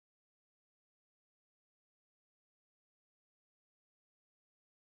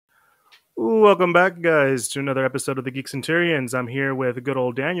Welcome back, guys, to another episode of the Geek Centurions. I'm here with good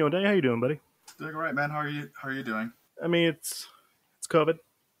old Daniel. Daniel, how you doing, buddy? Doing all right, man. How are you doing? I mean, it's COVID,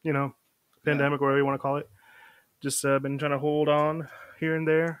 Yeah. pandemic, whatever you want to call it. Just been trying to hold on here and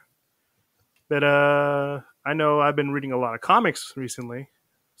there. But I know I've been reading a lot of comics recently,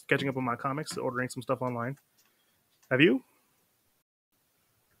 catching up on my comics, ordering some stuff online. Have you?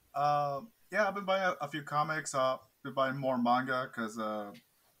 Yeah, I've been buying a few comics. Been buying more manga because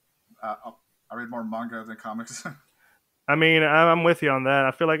I read more manga than comics. I mean, I'm with you on that.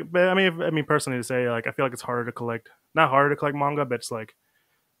 I feel like, but I mean, personally, to say, like, I feel like it's harder to collect. Not harder to collect manga, but it's like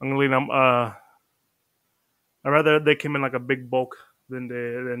I'm gonna lean them. I rather they came in like a big bulk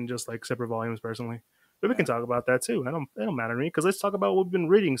than just like separate volumes personally. But we Yeah. can talk about that too. It don't matter to me because let's talk about what we've been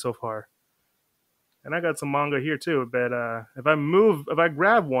reading so far. And I got some manga here too, but if I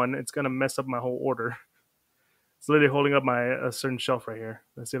grab one, it's gonna mess up my whole order. It's literally holding up my a certain shelf right here.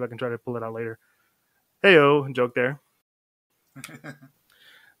 Let's see if I can try to pull it out later. Heyo, joke there.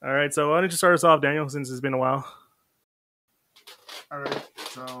 All right, so why don't you start us off, Daniel, since it's been a while. All right.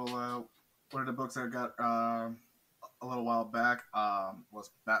 So one of the books I got a little while back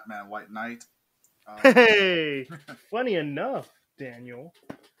was Batman White Knight. Hey, funny enough, Daniel.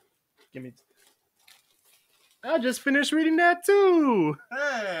 Give me. I just finished reading that too.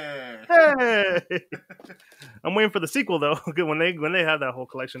 Hey. Hey, I'm waiting for the sequel though. when they have that whole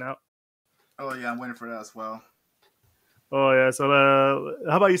collection out. Oh yeah, I'm waiting for that as well. Oh yeah. So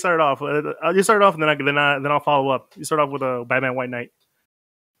how about you start it off? You start it off, and then I'll follow up. You start off with a Batman White Knight.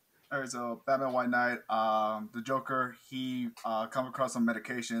 All right, so Batman White Knight, the Joker, he comes across some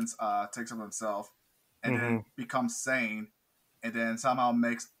medications, takes them himself, and then becomes sane, and then somehow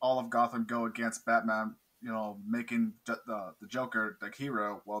makes all of Gotham go against Batman. You know, making the Joker the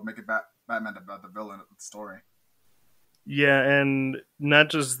hero while making Batman the villain of the story. Yeah, and not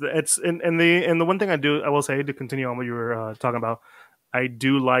just it's and the one thing I will say to continue on what you were talking about, I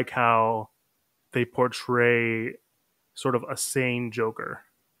do like how they portray sort of a sane Joker,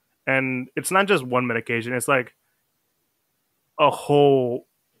 and it's not just one medication; it's like a whole,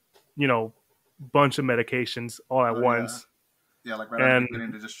 bunch of medications all at once. Yeah, like right at the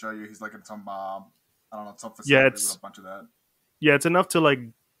beginning to just show you he's like in some I don't know, some facility with a bunch of that. Yeah, it's enough to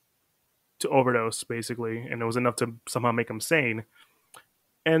overdose basically, and it was enough to somehow make him sane.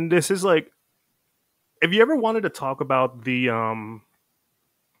 And this is like, if you ever wanted to talk about the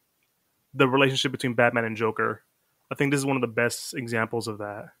relationship between Batman and Joker, I think this is one of the best examples of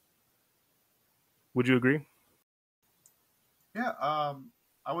that. Would you agree? Yeah, I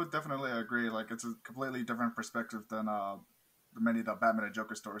would definitely agree. Like, it's a completely different perspective than many of the Batman and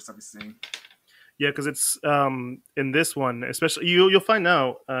Joker stories that we've seen. Yeah, because it's in this one, especially you'll find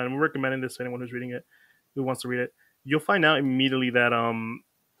out, and we're recommending this to anyone who's reading it, who wants to read it. You'll find out immediately that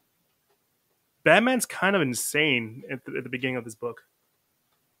Batman's kind of insane at the beginning of this book.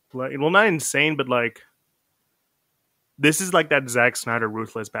 Like, well, not insane, but like this is like that Zack Snyder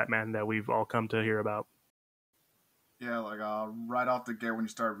ruthless Batman that we've all come to hear about. Yeah, like right off the gate when you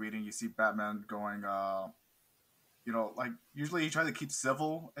start reading, you see Batman going, like usually he tries to keep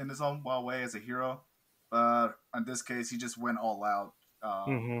civil in his own wild way as a hero, but in this case, he just went all out,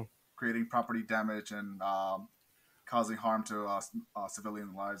 creating property damage and causing harm to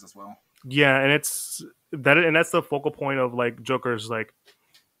civilian lives as well. Yeah, and that's the focal point of like Joker's like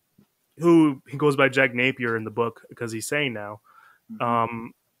who he goes by Jack Napier in the book because he's saying now.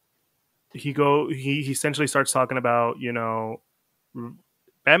 He essentially starts talking about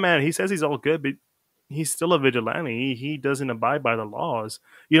Batman. He says he's all good, but he's still a vigilante. He doesn't abide by the laws.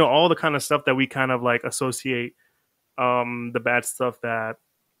 All the kind of stuff that we kind of like associate the bad stuff that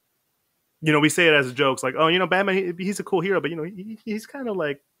we say it as jokes, like, oh, Batman, he's a cool hero, but he's kind of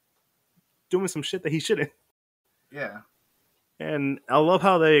like doing some shit that he shouldn't. Yeah. And I love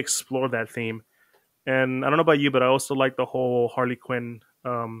how they explore that theme. And I don't know about you, but I also like the whole Harley Quinn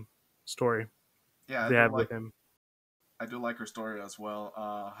story. Yeah, they have with him. I do like her story as well.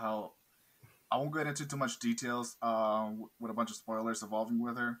 How I won't get into too much details with a bunch of spoilers involving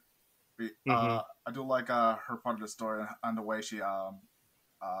with her. But, I do like her part of the story and the way she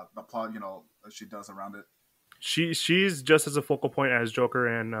the plot she does around it. She's just as a focal point as Joker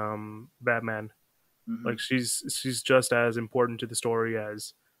and Batman. Like she's just as important to the story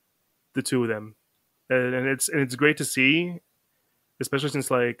as the two of them, and it's great to see, especially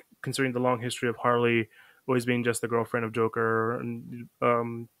since like considering the long history of Harley always being just the girlfriend of Joker and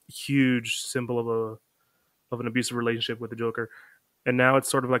huge symbol of an abusive relationship with the Joker, and now it's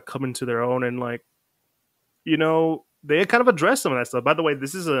sort of like coming to their own and like they kind of address some of that stuff. By the way,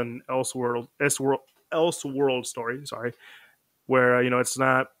 this is an Elseworld story. Sorry, where it's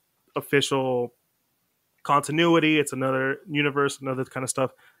not official continuity. It's another universe, another kind of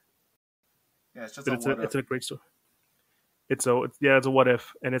stuff. Yeah, it's just But a what it's if. a great story. It's a what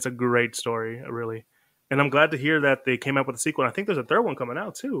if, and it's a great story, really. And I'm glad to hear that they came up with a sequel. And I think there's a third one coming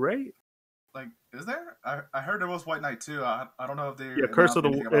out too, right? Like, is there? I heard there was White Knight too. I don't know if they Yeah, Curse of announced the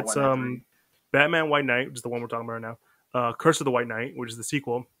anything about it's White Knight 3. Batman White Knight, which is the one we're talking about right now. Curse of the White Knight, which is the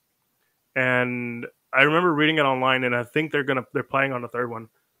sequel. And I remember reading it online, and I think they're planning on the third one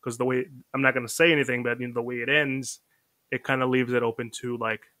because the way I'm not gonna say anything, but the way it ends, it kind of leaves it open to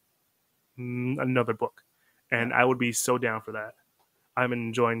like another book, Yeah. and I would be so down for that. I'm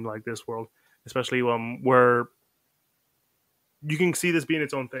enjoying like this world, especially where you can see this being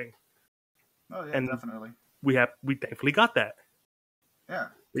its own thing, Oh yeah, and definitely. we thankfully got that. Yeah,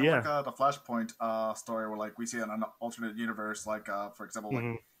 But kind of yeah, like the Flashpoint story where like we see an alternate universe, like for example, like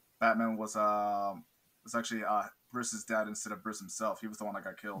hmm Batman was actually Bruce's dad instead of Bruce himself. He was the one that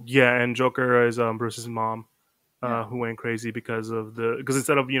got killed. yeah, and Joker is Bruce's mom, Yeah, who went crazy because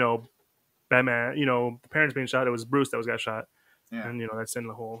instead of Batman, the parents being shot, it was Bruce that got shot, yeah, and that's sending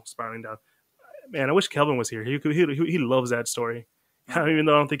the whole spiraling down. Man, I wish Kelvin was here. He loves that story. okay, Even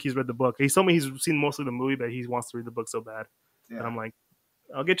though I don't think he's read the book, he told me he's seen mostly the movie, but he wants to read the book so bad. And yeah. I'm like,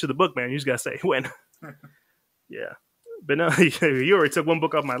 I'll get you the book, man. You just gotta say when. Yeah, but no, you already took one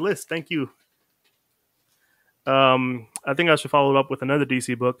book off my list. Thank you. I think I should follow it up with another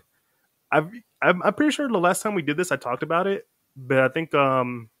DC book. I'm pretty sure the last time we did this, I talked about it, but I think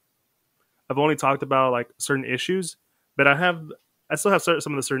I've only talked about like certain issues. But I still have some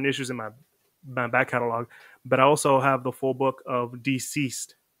of the certain issues in my back catalog. But I also have the full book of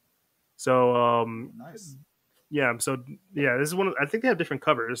Deceased. So Nice. yeah, this is one. I think they have different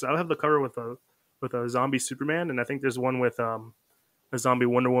covers. I'll have the cover with a zombie Superman, and I think there's one with a zombie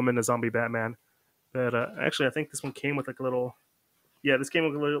Wonder Woman, a zombie Batman. But actually, I think this one came with like a little. Yeah, this came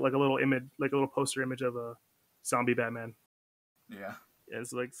with like a little image, like a little poster image of a zombie Batman. Yeah. Yeah,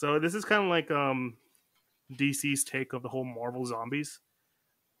 it's like so. This is kind of like DC's take of the whole Marvel zombies.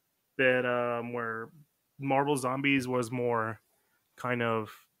 That where Marvel zombies was more kind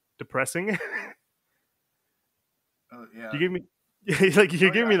of depressing. Yeah. You give me like you're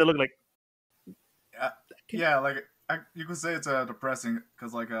Oh giving yeah. me the look like Yeah. Like you could say it's depressing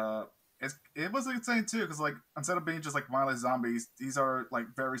because like it was insane too because like instead of being just like mindless zombies, these are like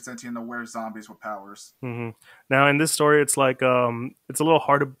very sentient, aware zombies with powers. hmm Now in this story, it's like it's a little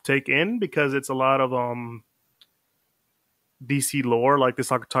hard to take in because it's a lot of DC lore, like this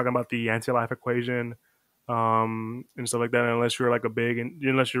talking about the anti-life equation, and stuff like that. And unless you're like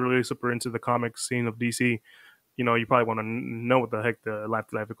unless you're really super into the comic scene of DC, you probably want to know what the heck the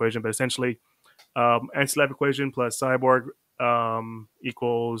life equation. But essentially, anti-life equation plus cyborg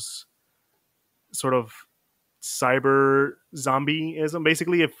equals sort of cyber zombieism.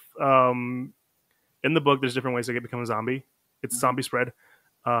 Basically, if in the book, there's different ways to become a zombie. It's Mm-hmm. zombie spread.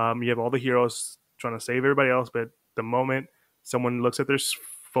 You have all the heroes trying to save everybody else, but the moment someone looks at their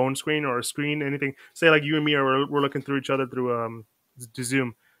phone screen or a screen, anything, say like you and me are we're looking through each other through to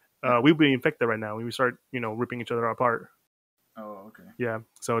Zoom, Yeah. we'd be infected right now. We start ripping each other apart. Oh, okay. Yeah,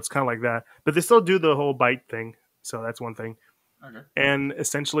 so it's kind of like that, but they still do the whole bite thing. So that's one thing, Okay. and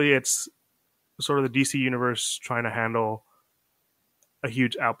essentially it's sort of the DC universe trying to handle a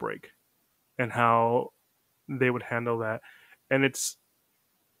huge outbreak and how they would handle that. And it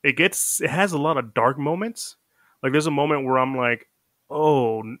has a lot of dark moments. Like there's a moment where I'm like,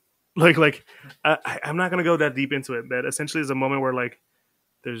 oh, I'm not gonna go that deep into it, but essentially there's a moment where like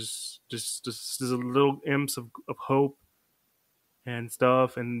there's a little imps of hope and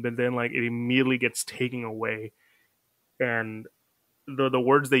stuff, and but then like it immediately gets taken away, and the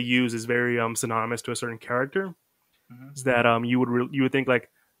words they use is very synonymous to a certain character. Mm-hmm. Is that you would think like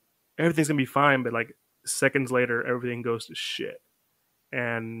everything's gonna be fine, but like seconds later everything goes to shit,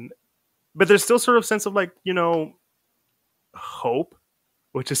 and but there's still sort of sense of like hope,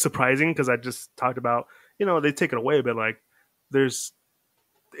 which is surprising because I just talked about they take it away, but like there's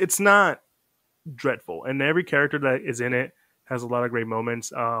it's not dreadful, and every character that is in it has a lot of great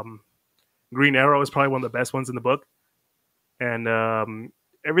moments. Green Arrow is probably one of the best ones in the book, and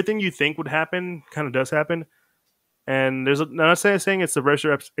everything you think would happen kind of does happen. And I'm not saying it's the rest of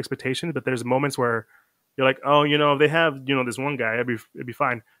your expectations, but there's moments where you're like, oh, if they have this one guy, it'd be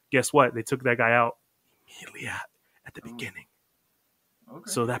fine. Guess what? They took that guy out immediately at the Oh, beginning. okay.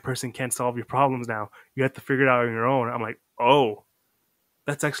 So that person can't solve your problems now. You have to figure it out on your own. I'm like, oh,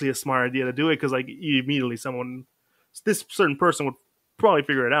 that's actually a smart idea to do it because like immediately this certain person would probably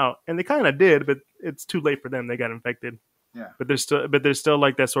figure it out, and they kind of did, but it's too late for them. They got infected. Yeah. But there's still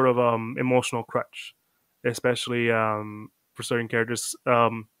like that sort of emotional crutch, especially for certain characters.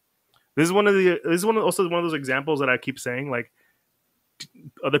 Also one of those examples that I keep saying, like,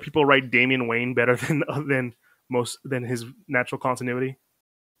 other people write Damian Wayne better than his natural continuity.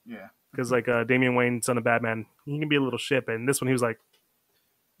 Yeah. Because like Damian Wayne, son of Batman, he can be a little shit, and this one he was like,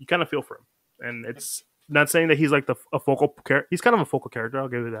 you kind of feel for him, and it's not saying that he's like a focal character. He's kind of a focal character. I'll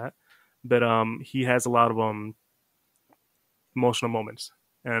give you that, but he has a lot of emotional moments,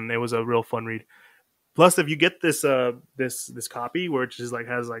 and it was a real fun read. Plus, if you get this copy where it just like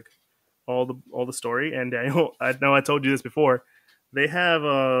has like all the story, and Daniel, I know I told you this before, they have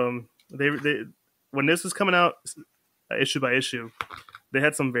they when this was coming out issue by issue, they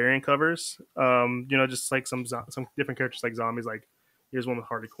had some variant covers. Just like some different characters like zombies. Like here's one with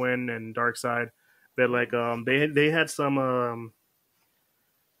Harley Quinn and Darkseid. But like they had some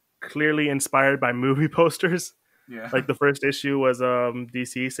clearly inspired by movie posters. Yeah. Like the first issue was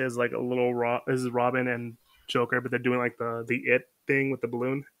DC says like a little this is Robin and Joker, but they're doing like the it thing with the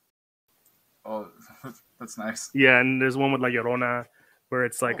balloon. Oh, that's nice. Yeah, and there's one with like Llorona where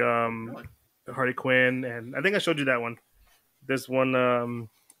it's like really? Harley Quinn, and I think I showed you that one. There's one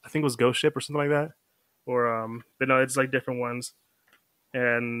I think it was Ghost Ship or something like that. Or but no, it's like different ones.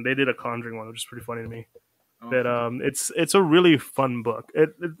 And they did a Conjuring one, which is pretty funny to me. But it's a really fun book.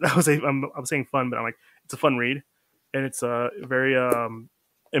 I'm saying fun, but I'm like it's a fun read, and it's very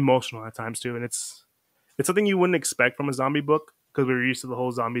emotional at times too. And it's something you wouldn't expect from a zombie book because we were used to the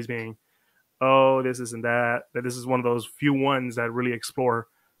whole zombies being, oh, this isn't that. But this is one of those few ones that really explore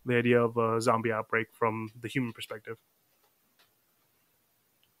the idea of a zombie outbreak from the human perspective.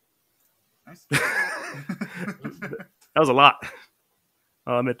 Nice. That was a lot.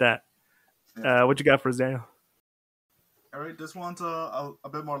 I'll admit that. Yeah. What you got for us, Daniel? All right, this one's a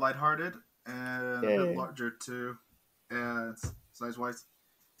bit more lighthearted and a bit larger too, and size-wise.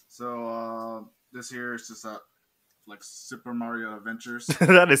 So this here is just like Super Mario Adventures.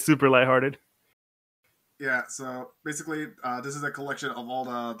 That is super lighthearted. Yeah, so basically, this is a collection of all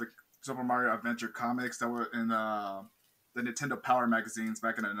the Super Mario Adventure comics that were in the Nintendo Power magazines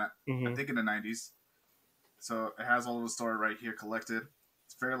back in I think in the 90s. So it has all of the story right here collected.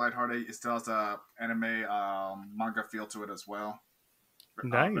 It's very lighthearted. It still has a anime manga feel to it as well.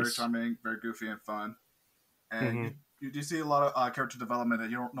 Nice. Very charming, very goofy and fun. And you do see a lot of character development that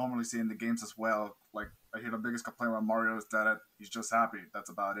you don't normally see in the games as well. Like I hear the biggest complaint about Mario is that he's just happy. That's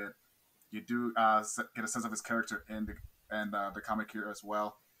about it. You do get a sense of his character in the comic here as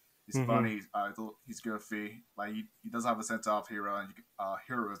well. He's funny. He's goofy. Like he does have a sense of hero and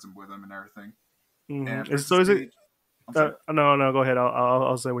heroism with him and everything. And so is it? No, go ahead.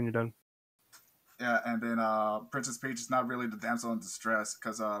 I'll say when you're done. Yeah, and then Princess Peach is not really the damsel in distress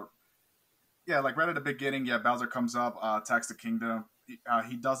because like right at the beginning, Bowser comes up, attacks the kingdom.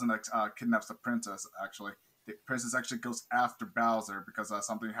 He doesn't kidnaps the princess. Actually, the princess actually goes after Bowser because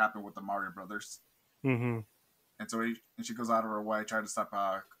something happened with the Mario Brothers. And so she goes out of her way trying to stop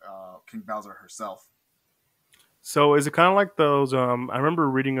King Bowser herself. So is it kind of like those? I remember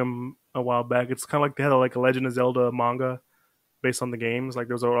reading them a while back. It's kind of like they had like a Legend of Zelda manga based on the games. Like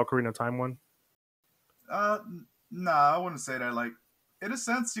there was an Ocarina of Time one. No, I wouldn't say that. Like in a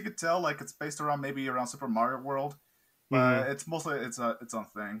sense, you could tell like it's based around Super Mario World, but it's mostly its own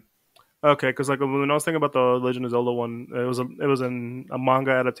thing. Okay, because like when I was thinking about the Legend of Zelda one, it was a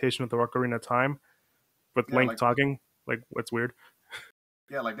manga adaptation of the Ocarina of Time, with Link talking. Like it's weird.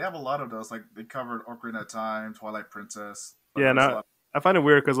 Yeah, like they have a lot of those. Like they covered Ocarina of Time, Twilight Princess. Yeah, I find it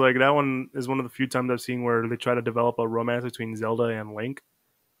weird because like that one is one of the few times I've seen where they try to develop a romance between Zelda and Link,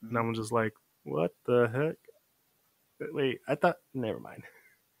 and I'm just like, what the heck? Wait, I thought. Never mind.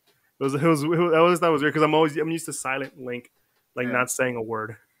 I always thought it was weird because I'm used to silent Link, like not saying a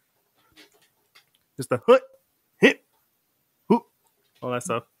word, just the hut, hit, whoop, all that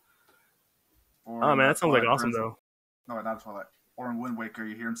stuff. Oh man, that sounds like awesome though. No, not Twilight. Or in Wind Waker,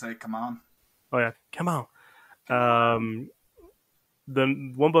 you hear him say, "Come on." Oh yeah, come on. The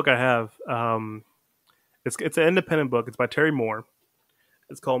one book I have, it's an independent book. It's by Terry Moore.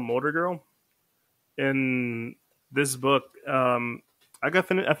 It's called Motor Girl. In this book, I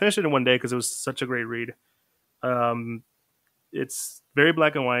finished it in one day because it was such a great read. It's very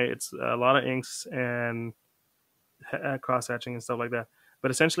black and white. It's a lot of inks and cross hatching and stuff like that. But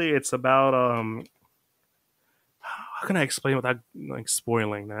essentially, it's about how can I explain without like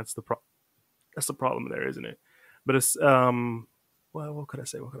spoiling? That's the problem there, isn't it? But it's what could I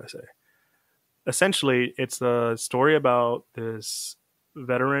say? Essentially, it's a story about this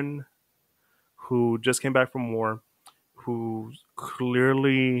veteran who just came back from war, who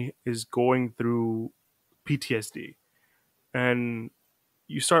clearly is going through PTSD. And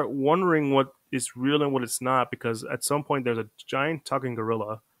you start wondering what is real and what it's not, because at some point there's a giant talking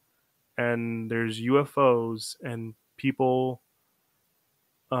gorilla and there's UFOs, and people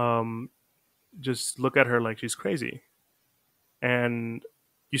um, just look at her like she's crazy. And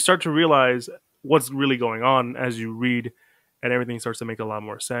you start to realize what's really going on as you read, and everything starts to make a lot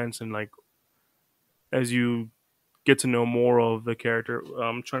more sense. And like as you get to know more of the character,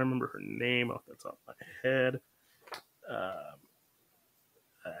 I'm trying to remember her name off the top of my head. Um,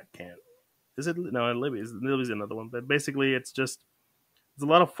 I can't. Is it no? Libby's another one, but basically, it's a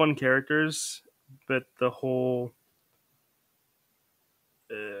lot of fun characters, but the whole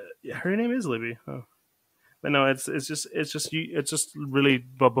yeah, her name is Libby. Oh. But no, it's just really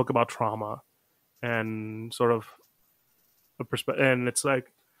a book about trauma and sort of a perspective, and it's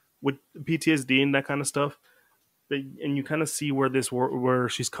like with PTSD and that kind of stuff. And you kind of see where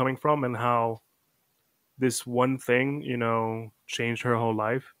she's coming from and how this one thing, changed her whole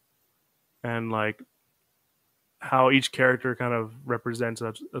life, and like how each character kind of represents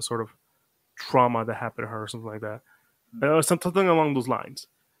a sort of trauma that happened to her or something like that. Something along those lines.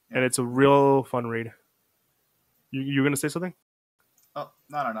 Yeah. And it's a real fun read. You gonna say something? Oh,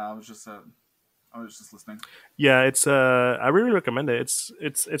 no. I was just listening. Yeah, it's I really recommend it.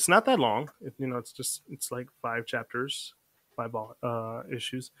 It's not that long. It's like 5 chapters, 5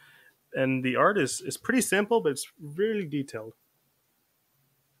 issues, and the art is pretty simple, but it's really detailed.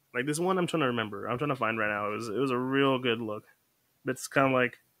 Like this one, I'm trying to remember. I'm trying to find right now. It was a real good look. It's kind of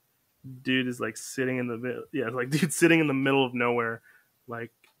like dude is like sitting in the middle. Yeah, it's like dude sitting in the middle of nowhere,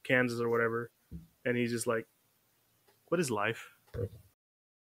 like Kansas or whatever, and he's just like, "What is life?" I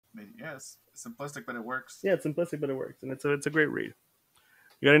mean, yes, it's simplistic, but it works. Yeah, it's simplistic, but it works, and it's a great read.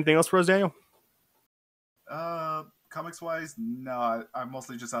 You got anything else for us, Daniel? Comics wise, no. I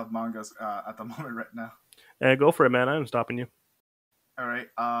mostly just have mangas at the moment right now. Go for it, man. I'm stopping you. All right.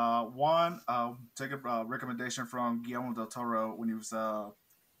 One, take a recommendation from Guillermo del Toro when he was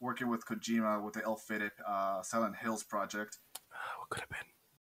working with Kojima with the ill-fated Silent Hills project. What could have been?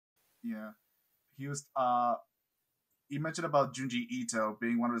 Yeah, he was. He mentioned about Junji Ito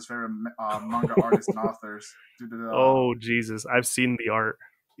being one of his favorite manga artists and authors. Due to the, Oh Jesus, I've seen the art.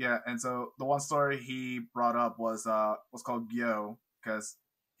 Yeah, and so the one story he brought up was called Gyo, because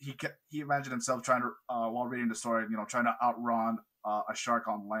he imagined himself trying to while reading the story, trying to outrun a shark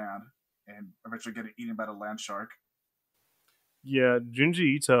on land and eventually getting eaten by the land shark. Yeah,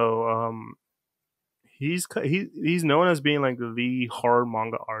 Junji Ito. He's known as being like the horror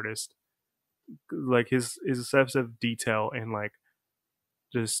manga artist. Like his sense of detail and like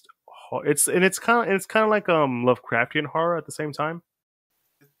just it's kind of like Lovecraftian horror at the same time.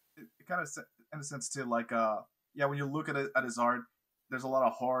 It kind of, in a sense, too, like yeah, when you look at his art, there's a lot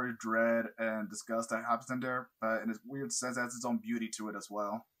of horror, dread, and disgust that happens in there, but in its weird sense, it has its own beauty to it as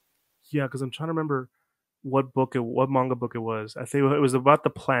well. Yeah, because I'm trying to remember what manga book it was. I think it was about the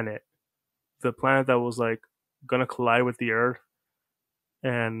planet that was like gonna collide with the Earth,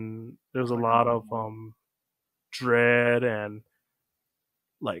 and there was a Like lot of dread and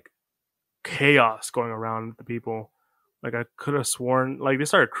like chaos going around the people. Like I could have sworn, like they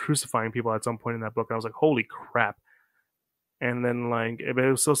started crucifying people at some point in that book. And I was like, holy crap! And then like it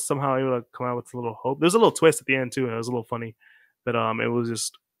was so somehow able to come out with a little hope. There's a little twist at the end too, and it was a little funny, but it was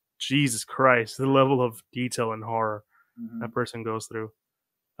just Jesus Christ, the level of detail and horror mm-hmm. that person goes through.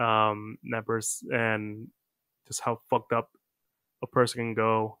 That person and just how fucked up a person can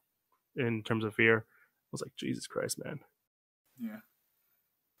go in terms of fear. I was like, Jesus Christ, man. Yeah.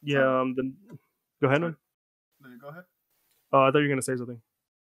 Yeah. Then go ahead, man. No, you go ahead. Oh, I thought you were gonna say something.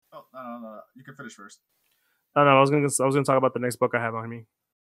 Oh no. You can finish first. Oh no, I was gonna talk about the next book I have on me.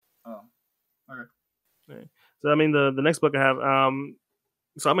 Oh, okay. Okay. So I mean the next book I have.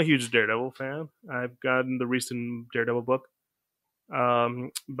 So I'm a huge Daredevil fan. I've gotten the recent Daredevil book,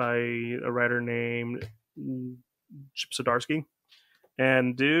 by a writer named Chip Zdarsky.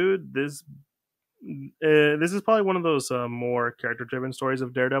 And dude, this is probably one of those more character-driven stories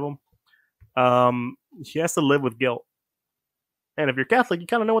of Daredevil. He has to live with guilt, and if you're Catholic, you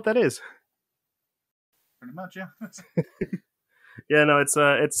kind of know what that is. Pretty much, yeah. Yeah, no, it's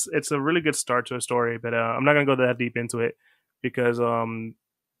a really good start to a story, but I'm not gonna go that deep into it because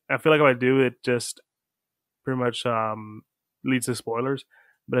I feel like if I do, it just pretty much leads to spoilers.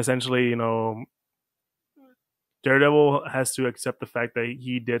 But essentially, Daredevil has to accept the fact that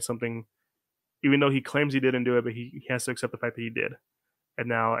he did something, even though he claims he didn't do it, but he has to accept the fact that he did. And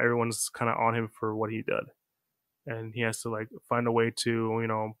now everyone's kind of on him for what he did, and he has to like find a way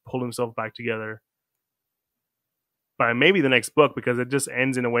to pull himself back together by maybe the next book, because it just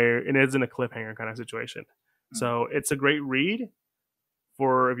ends in a way, it ends in a cliffhanger kind of situation. So it's a great read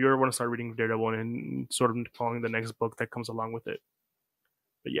for if you ever want to start reading Daredevil and sort of following the next book that comes along with it.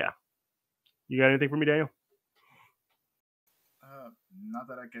 But yeah, You got anything for me, Daniel? Not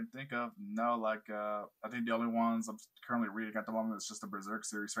that I can think of. No, like I think the only ones I'm currently reading at the moment is just the Berserk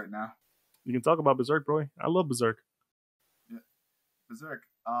series right now. You can talk about Berserk, bro. I love Berserk. Yeah, Berserk.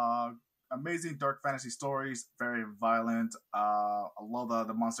 Amazing dark fantasy stories, very violent. I love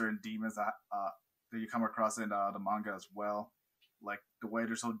the monster and demons that you come across in the manga as well. Like the way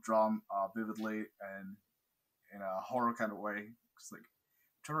they're so drawn vividly and in a horror kind of way. It's like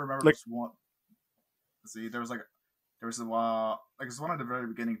I'm trying to remember Like, this one. See, there was like it's one at the very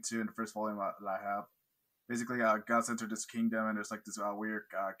beginning too in the first volume that I have. Basically, God's entered this kingdom and there's like this weird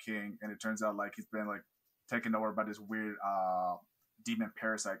king, and it turns out like he's been like taken over by this weird demon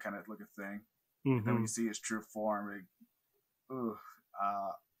parasite kind of looking thing. And then when you see his true form, ooh,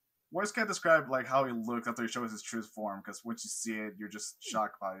 words can't describe like how he looks after he shows his true form, because once you see it, you're just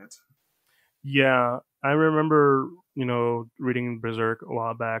shocked by it. yeah, I remember, reading Berserk a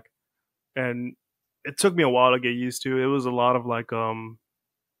while back, and it took me a while to get used to. It was a lot of like,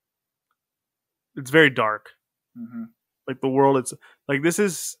 it's very dark. Mm-hmm. Like the world, it's like this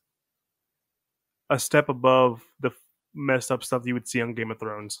is a step above the messed up stuff you would see on Game of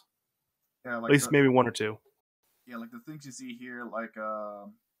Thrones. Yeah, At like least maybe one or two. yeah, like the things you see here, like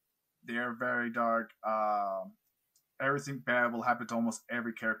they are very dark. Everything bad will happen to almost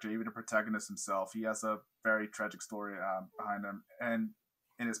every character, even the protagonist himself. He has a very tragic story behind him, and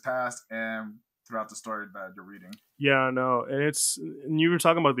in his past, and throughout the story that you're reading. Yeah, no, and you were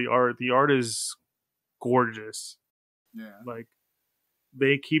talking about the art. The art is gorgeous. Yeah, Like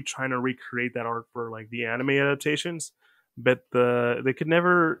they keep trying to recreate that art for like the anime adaptations, but they could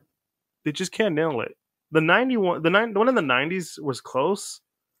never. They just can't nail it. The 91, one in the 90s was close,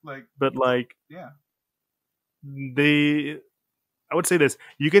 like but like yeah, they, I would say this: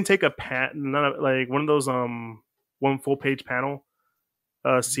 you can take a like one of those one full page panel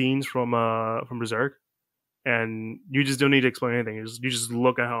scenes from Berserk, and you just don't need to explain anything. You just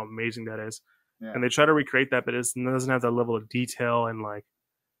look at how amazing that is, yeah. and they try to recreate that, but it doesn't have that level of detail, and like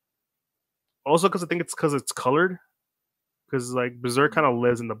also because I think it's because it's colored, because like Berserk kind of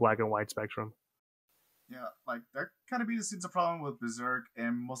lives in the black and white spectrum. Yeah, like that kind of be the problem with Berserk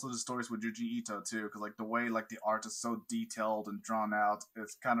and most of the stories with Yuji Ito too, because like the way like the art is so detailed and drawn out,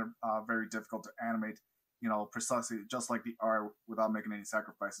 it's kind of very difficult to animate, precisely just like the art without making any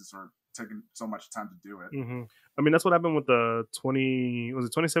sacrifices or taking so much time to do it. Mm-hmm. I mean, that's what happened with the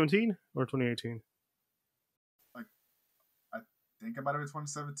 2017 or 2018? Like I think about it in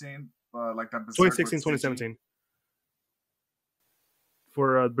 2017, but like that Berserk with 2016, CG, 2017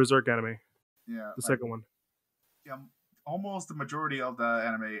 for Berserk anime, yeah, the like second one. yeah, almost the majority of the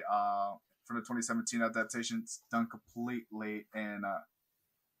anime for the 2017 adaptations done completely in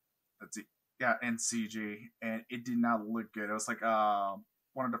let's see, yeah, in CG, and it did not look good. It was like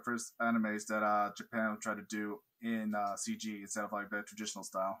one of the first animes that Japan tried to do in CG instead of like the traditional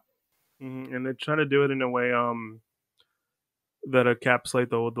style. Mm-hmm. And they try to do it in a way that encapsulate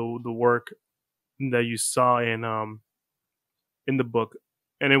the work that you saw in the book,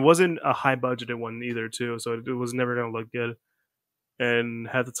 and it wasn't a high budgeted one either too, so it was never gonna look good. And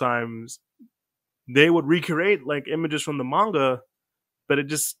half the times they would recreate like images from the manga, but it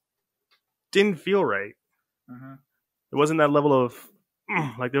just didn't feel right. Mm-hmm. It wasn't that level of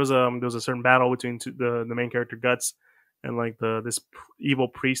like there was a certain battle between the main character Guts and like this evil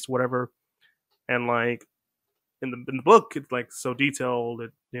priest whatever, and like in the book it's like so detailed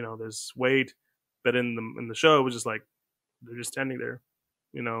that there's weight, but in the show it was just like they're just standing there,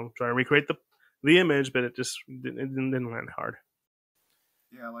 trying to recreate the image, but it didn't land hard.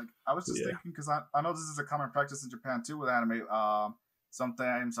 Yeah, like I was just Yeah. thinking because I know this is a common practice in Japan too with anime.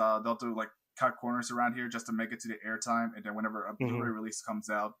 Sometimes they'll do like cut corners around here just to make it to the airtime, and then whenever a Blu-ray Mm-hmm. release comes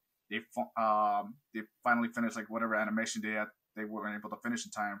out, they finally finish like whatever animation they weren't able to finish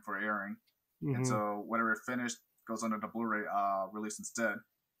in time for airing, and Mm-hmm. so whatever finished goes under the Blu-ray release instead.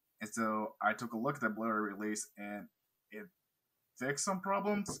 And so I took a look at that Blu-ray release, and it fixed some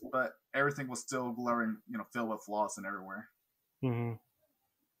problems, but everything was still glaring, filled with flaws and everywhere. Mm-hmm.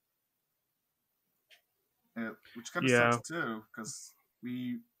 Which kind of sucks Yeah. too, because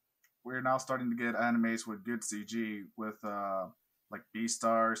we're now starting to get animes with good CG with like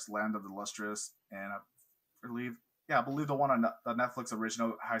Beastars, Land of the Lustrous, and I believe the one on the Netflix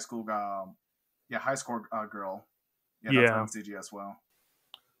original High Score Girl, yeah, that's Yeah. on CG as well.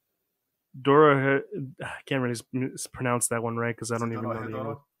 I can't really pronounce that one right because I Is don't it even Doro know the English.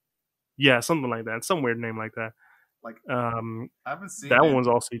 Hedoro? Yeah, something like that. Some weird name like that. Like I haven't That seen one it. was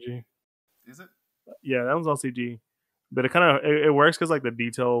all CG. Is it? Yeah, that one's all CG. But it works because like the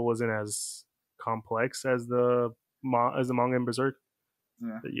detail wasn't as complex as the manga in Berserk.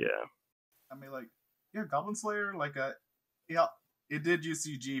 Yeah. But yeah. I mean, like, yeah, Goblin Slayer, like, yeah, it did use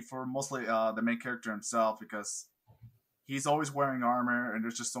CG for mostly the main character himself because he's always wearing armor, and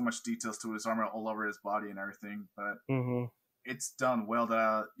there's just so much details to his armor all over his body and everything. But Mm-hmm. it's done well.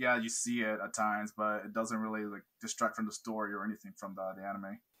 That yeah, you see it at times, but it doesn't really like distract from the story or anything from the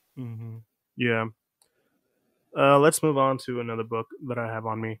anime. Mm-hmm. Yeah. Let's move on to another book that I have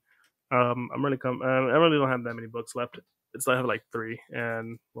on me. I really don't have that many books left. I have like three,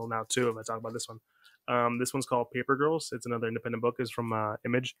 and well, now two if I talk about this one. This one's called Paper Girls. It's another independent book. It's from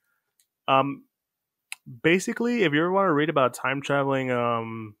Image. Um, Basically, if you ever want to read about time traveling,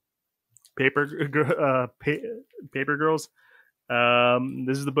 paper paper girls,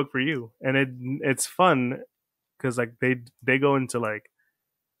 this is the book for you. And it's fun because like they go into like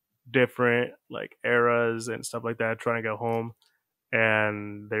different like eras and stuff like that, trying to go home.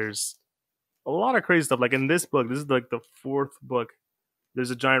 And there's a lot of crazy stuff. Like in this book, this is like the fourth book. There's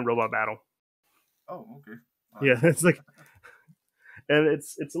a giant robot battle. Oh, okay. Yeah, it's like, and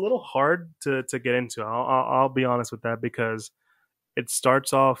it's a little hard to get into. I'll be honest with that because it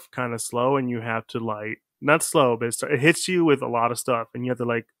starts off kind of slow, and you have to like not slow, but it hits you with a lot of stuff, and you have to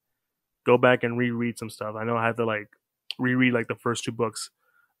like go back and reread some stuff. I know I had to like reread like the first two books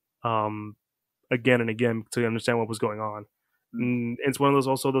um again and again to understand what was going on. Mm. And it's one of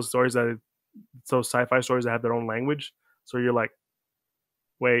those stories that those sci-fi stories that have their own language. So you're like,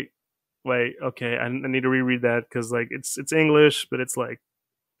 wait, okay, I need to reread that because like it's English, but it's like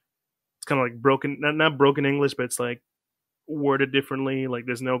it's kind of like broken, not broken English, but it's like worded differently. Like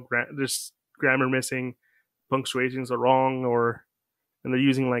there's grammar missing, punctuations are wrong, or and they're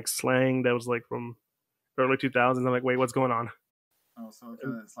using like slang that was like from early 2000s. I'm like, wait, what's going on? Oh, so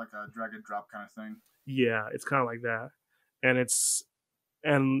And it's like a drag and drop kind of thing. yeah, it's kind of like that, and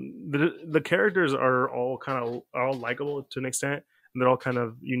the characters are all likable to an extent, and they're all kind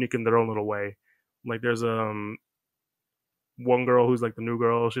of unique in their own little way. Like there's one girl who's like the new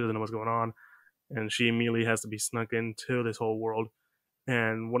girl. She doesn't know what's going on, and she immediately has to be snuck into this whole world.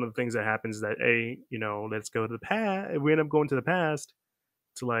 And one of the things that happens is that let's go to the past. We end up going to the past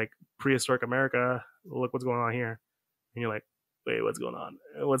to like prehistoric America. Look what's going on here, and you're like, wait, what's going on?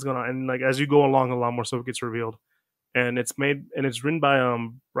 What's going on? And like as you go along, a lot more stuff gets revealed. And it's written by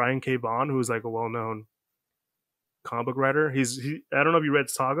Brian K. Vaughan, who's like a well known comic book writer. I don't know if you read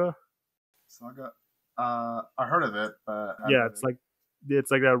Saga. Saga. I heard of it, but I haven't Yeah, read it.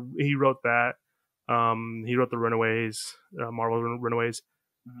 it's like that. He wrote that. He wrote the Runaways, Marvel Runaways.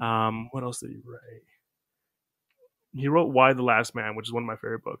 Mm-hmm. What else did he write? He wrote Why the Last Man, which is one of my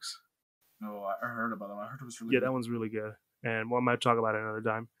favorite books. No, I heard about them. I heard it was really Yeah, good. that one's really good, and one might talk about it another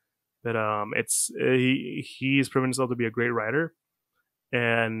time. But it's he's proven himself to be a great writer,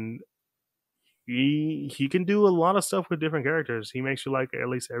 and he can do a lot of stuff with different characters. He makes you like at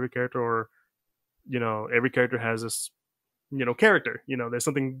least every character, or every character has this character. There's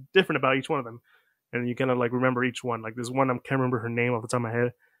something different about each one of them, and you kind of like remember each one. Like there's one I can't remember her name off the top of my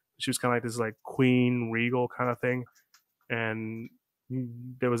head. She was kind of like this like queen regal kind of thing, and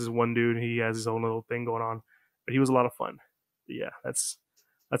there was this one dude. He has his own little thing going on, but he was a lot of fun. But yeah, that's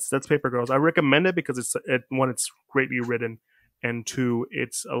Paper Girls. I recommend it because it's greatly written, and two,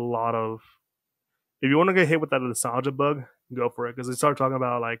 it's a lot of. If you want to get hit with that nostalgia bug, go for it because they start talking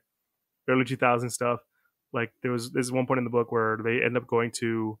about like early 2000 stuff. Like there's one point in the book where they end up going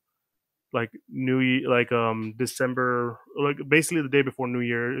to like December, like basically the day before New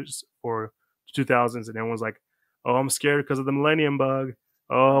Year's for 2000s, and everyone's like, "Oh, I'm scared because of the Millennium Bug.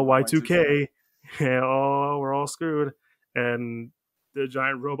 Oh, The Y2K. Y2K. Yeah, oh, we're all screwed." And the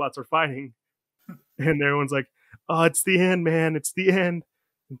giant robots are fighting, and everyone's like, "Oh, it's the end, man! It's the end.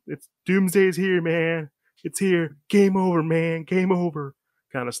 It's Doomsday's here, man. It's here. Game over, man. Game over."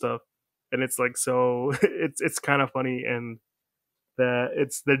 Kind of stuff, and it's like so. It's kind of funny, and that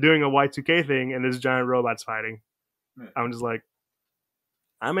they're doing a Y2K thing, and there's giant robots fighting. Yeah. I'm just like,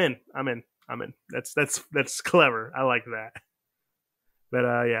 I'm in. I'm in. I'm in. That's clever. I like that. But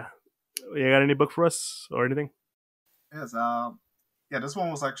yeah, you got any book for us or anything? Yes. Yeah, this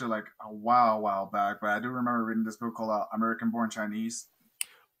one was actually like a while back, but I do remember reading this book called American Born Chinese.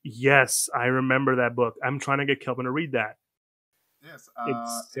 Yes, I remember that book. I'm trying to get Kelvin to read that. Yes.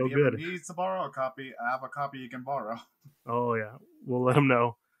 It's If so he ever good. needs to borrow a copy, I have a copy you can borrow. Oh yeah, we'll let him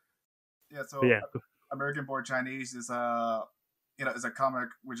know. Yeah. But So yeah. American Born Chinese is is a comic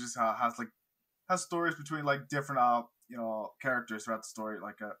which is has stories between like different characters throughout the story.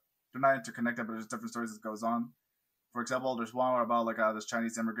 Like they're not interconnected, but there's different stories that goes on. For example, there's one about like this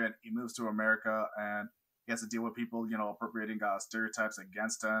Chinese immigrant. He moves to America and he has to deal with people, appropriating stereotypes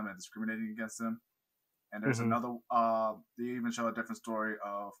against him and discriminating against him. And there's Mm-hmm. another. They even show a different story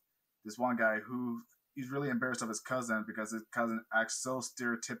of this one guy who he's really embarrassed of his cousin because his cousin acts so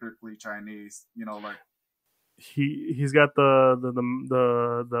stereotypically Chinese. You know, like he's got the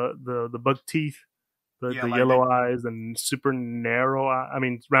bug teeth, yeah, the like they yellow eyes, and super narrow. I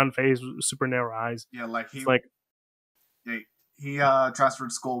mean, round face, super narrow eyes. yeah, like It's like yeah, he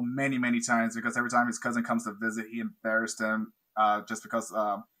transferred school many times because every time his cousin comes to visit, he embarrassed him just because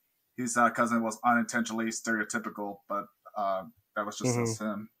his cousin was unintentionally stereotypical, but that was just mhm. as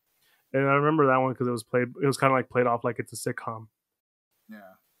him. And I remember that one because it was played. It was kind of like played off like it's a sitcom, Yeah,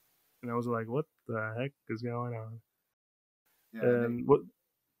 and I was like, "What the heck is going on?" yeah, And what?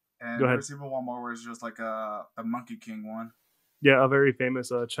 Go and ahead. there's even one more where it's just like a Monkey King one. Yeah, a very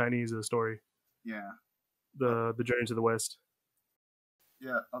famous Chinese story, Yeah, but the Journey to the West.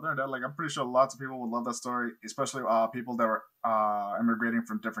 yeah, other than that, like I'm pretty sure lots of people would love that story, especially people that were immigrating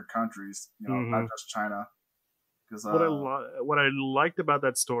from different countries. You know, not Hmm. just China, because What I liked about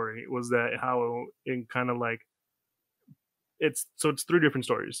that story was that how it kind of like it's three different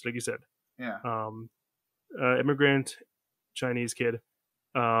stories, like you said. yeah, Um, Immigrant Chinese kid,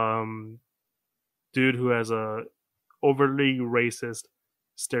 um, dude who has a overly racist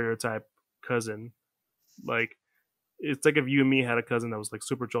stereotype cousin. Like it's like if you and me had a cousin that was like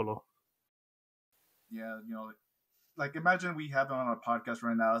super cholo. yeah, you know, like imagine we have him on a podcast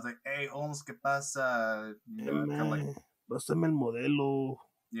right now. It's like, hey, Holmes, ¿qué pasa? You Hey know, kind of like, man, pásame el modelo,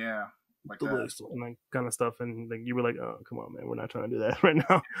 yeah, like todo that. esto, and like kind of stuff. And like you were like, oh come on, man, we're not trying to do that right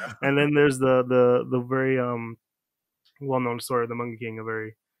now. And then there's the very well known story of the Manga King, a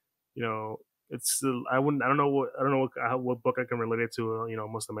very you know it's I don't know what book I can relate it to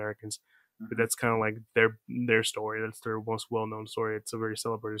most Americans, but Mm-hmm, that's kind of like their story. That's their most well known story. It's a very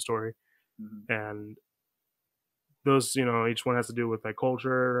celebrated story, mm-hmm. and those each one has to do with like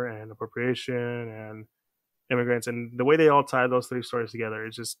culture and appropriation and immigrants, and the way they all tie those three stories together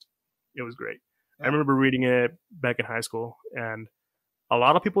is just it was great. I Yeah, remember reading it back in high school, and a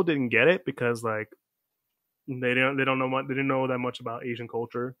lot of people didn't get it because like they don't know much, they didn't know that much about Asian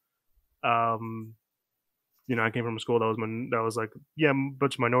culture. um I came from a school that was like yeah a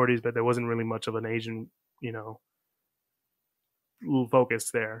bunch of minorities, but there wasn't really much of an Asian you know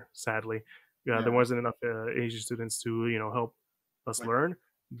focus there, sadly. There yeah, wasn't enough Asian students to help us like learn,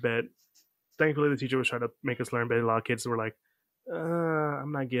 but thankfully the teacher was trying to make us learn, but a lot of kids were like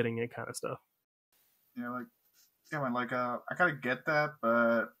I'm not getting it kind of stuff. you know, like yeah, man, like I kind of get that,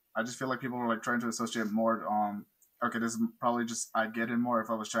 but I just feel like people were like trying to associate more on. Okay, this is probably just I get it more if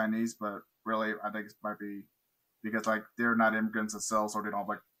I was Chinese, but really I think it might be because like they're not immigrants themselves, or they don't have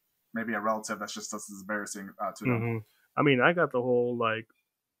like maybe a relative that's just as embarrassing to them. Hmm. I mean, I got the whole like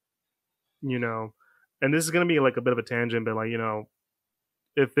you know, and this is gonna be like a bit of a tangent, but like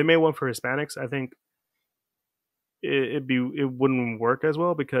if they made one for Hispanics, I think it wouldn't work as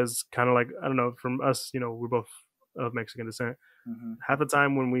well because kind of like I don't know, from us, we're both of Mexican descent. Mm-hmm. Half the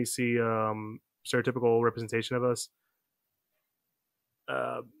time when we see stereotypical representation of us,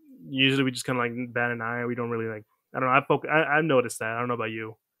 uh, usually we just kind of like bat an eye. We don't really like. I don't know. I noticed that. I don't know about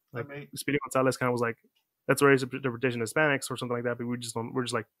you. I Like mean, Speedy Gonzalez kind of was like, that's racist interpretation of Hispanics or something like that. But we just don't. We're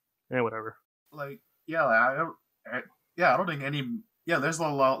just like, whatever. like yeah, like, yeah, I don't think any yeah. There's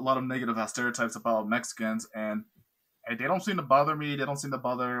lot of negative stereotypes about Mexicans, and they don't seem to bother me. They don't seem to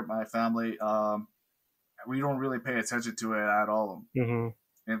bother my family. We don't really pay attention to it at all.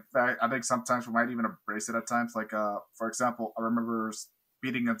 Mm-hmm. In fact, I think sometimes we might even embrace it at times. Like, for example, I remember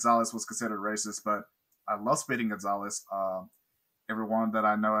Speedy Gonzalez was considered racist, but I love Speedy Gonzalez. Everyone that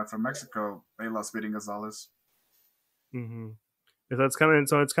I know from Mexico, they love Speedy Gonzalez. Mm-hmm. That's kind of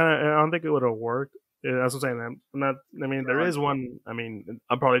so. It's kind of. I don't think it would have worked. Yeah, that's what I'm saying. I'm not. I mean, Yeah, there like is one. I mean,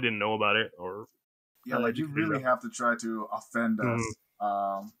 I probably didn't know about it or yeah, not like you educated really enough. have to try to offend Mm-hmm.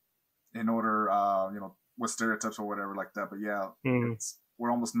 us in order, with stereotypes or whatever like that. But yeah, Mm-hmm. it's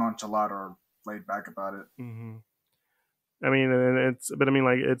we're almost nonchalant or laid back about it. Mm-hmm. I mean, and but I mean,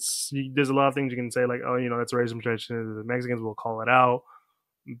 like, there's a lot of things you can say, like, oh, that's racism tradition. The Mexicans will call it out,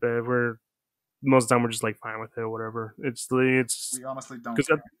 but we're most of the time we're just like fine with it or whatever. It's We honestly don't because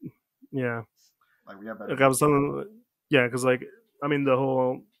care. yeah, Like we have better like I things was to do. telling, yeah, because like I mean the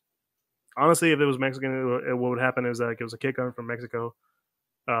whole honestly, if it was Mexican, what would happen is like it was a kid coming from Mexico.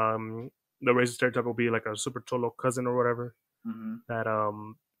 Um, the racist stereotype will be like a super cholo cousin or whatever Mm-hmm. that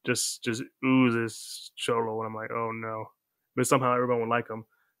just oozes cholo, and I'm like, oh no, but somehow everyone would like him,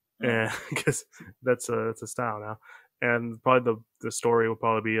 Yeah, and because that's a style now, and probably the story will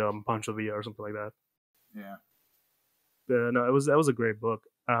probably be Pancho Villa or something like that. yeah, No, that was a great book.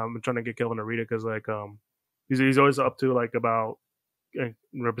 I'm trying to get Kelvin to read it because like he's always up to like about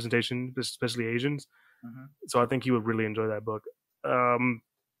representation, especially Asians. mm-hmm. So I think he would really enjoy that book. Um,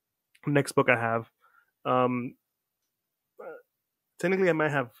 Next book I have, um, technically I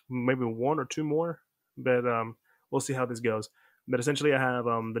might have maybe one or two more, but we'll see how this goes. But essentially, I have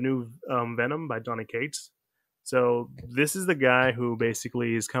the new Venom by Johnny Cates. So this is the guy who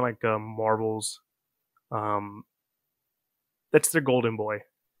basically is kind of like Marvel's. Um, that's their golden boy.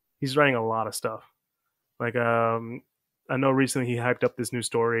 He's writing a lot of stuff. Like I know recently he hyped up this new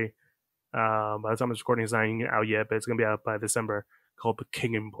story. By the time it's recording, it's not even out yet, but it's gonna be out by December. Called The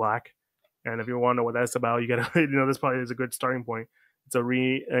King in Black. And if you want to know what that's about, you gotta this probably is a good starting point. It's a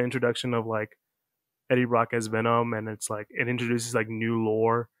reintroduction of like Eddie Brock as Venom, and it's like it introduces like new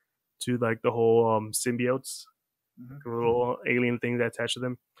lore to like the whole symbiotes, the little alien things that attach to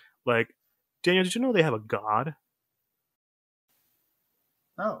them. Like, Daniel, did you know they have a god?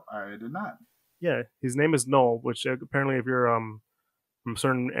 No, I did not. Yeah, his name is Null, which apparently, if you're from a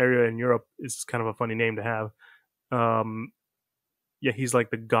certain area in Europe, is kind of a funny name to have. Um, yeah, he's like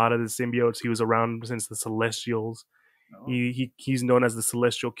the god of the symbiotes. He was around since the Celestials. No. He's known as the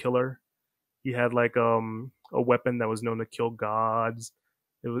Celestial Killer. He had like a weapon that was known to kill gods.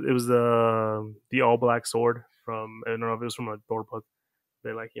 It was the all black sword from, I don't know if it was from a Thor book,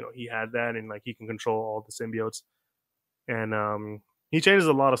 but like he had that, and like he can control all the symbiotes. And he changes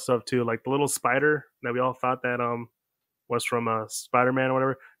a lot of stuff too, like the little spider that we all thought that was from a Spider-Man or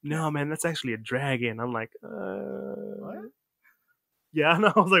whatever. No, man, that's actually a dragon. I'm like, What? Yeah,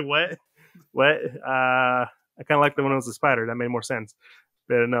 no, I was like, what? I kind of like the one that was a spider. That made more sense.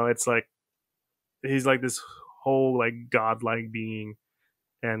 But no, it's like he's like this whole like godlike being,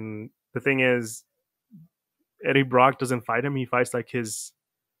 and the thing is, Eddie Brock doesn't fight him. He fights like his.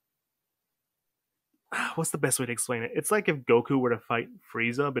 What's the best way to explain it? It's like if Goku were to fight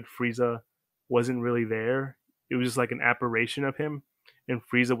Frieza, but Frieza wasn't really there. It was just like an apparition of him, and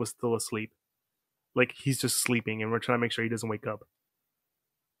Frieza was still asleep. Like he's just sleeping, and we're trying to make sure he doesn't wake up.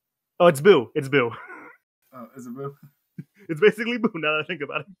 Oh, it's Boo. It's Boo. Oh, is it Boo? It's basically Boo. Now that I think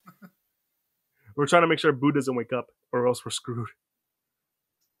about it, we're trying to make sure Boo doesn't wake up, or else we're screwed.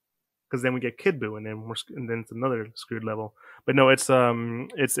 Because then we get Kid Boo, and then it's another screwed level. But no, it's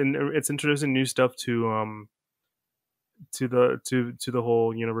introducing new stuff to the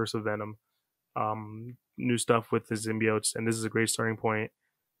whole universe of Venom. New stuff with the symbiotes, and this is a great starting point.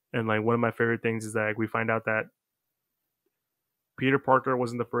 And like one of my favorite things is that we find out that Peter Parker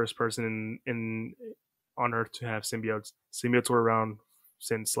wasn't the first person in on Earth to have symbiotes. Symbiotes were around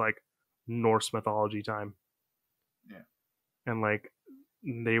since like Norse mythology time. Yeah. And like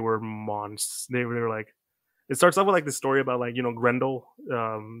they were monsters. They were like, it starts off with like the story about like Grendel,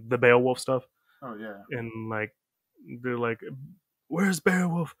 the Beowulf stuff. Oh yeah. And like they're like, where's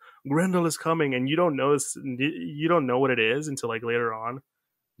Beowulf? Grendel is coming, and you don't know this. You don't know what it is until like later on.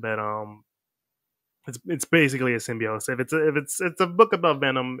 But it's basically a symbiote. If it's a book about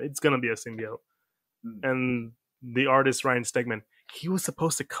Venom, it's gonna be a symbiote. And the artist Ryan Stegman, he was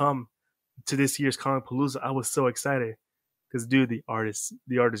supposed to come to this year's Comic Palooza. I was so excited because dude, the art is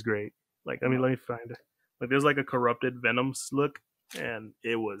great. Like, I mean, let me find it. Like, there's like a corrupted Venom look, and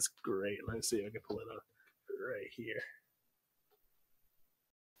it was great. Let me see if I can pull it up right here.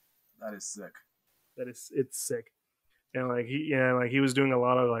 That is sick. It's sick. And like he was doing a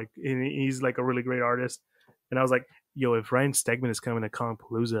lot of like, he's like a really great artist. And I was like, yo, if Ryan Stegman is coming to Comic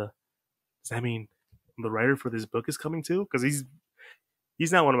Palooza, does that mean the writer for this book is coming too? Because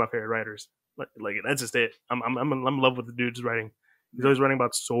he's not one of my favorite writers. Like that's just it. I'm in love with the dude's writing. He's always writing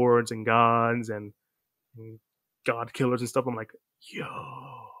about swords and gods and god killers and stuff. I'm like, yo,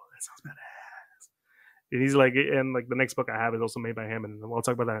 that sounds badass. And he's like, and like the next book I have is also made by him, and we'll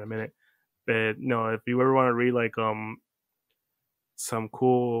talk about that in a minute. But no, if you ever want to read like some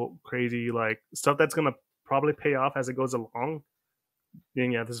cool, crazy like stuff that's gonna probably pay off as it goes along,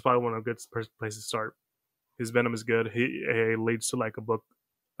 then yeah, this is probably one of the good places to start. His Venom is good. He leads to like a book,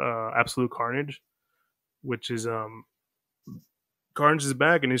 Absolute Carnage, which is Carnage is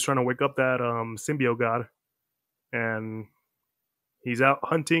back and he's trying to wake up that symbiote god, and he's out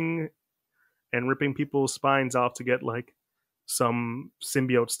hunting and ripping people's spines off to get like some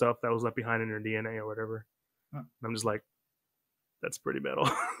symbiote stuff that was left behind in their DNA or whatever. And I'm just like, that's pretty metal.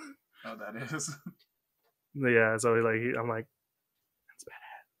 Oh, that is. Yeah, so like I'm like, that's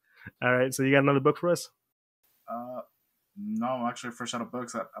bad. All right, so you got another book for us? No, I'm actually fresh out of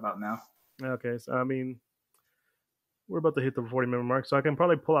books about now. Okay, so I mean, we're about to hit the 40-minute mark, so I can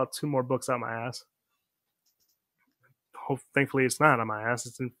probably pull out two more books out my ass. Thankfully, it's not on my ass.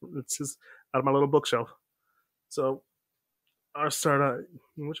 It's just out of my little bookshelf. So I'll start.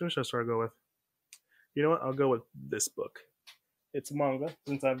 Which one should I start go with? You know what? I'll go with this book. It's manga.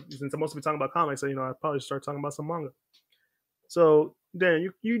 Since I'm supposed to be talking about comics, so I'll probably start talking about some manga. So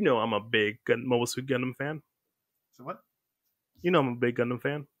Dan, you know I'm a big Mobile Suit Gundam fan. So what? You know I'm a big Gundam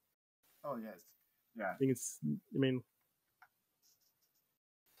fan. Oh yes, yeah. I think it's. I mean,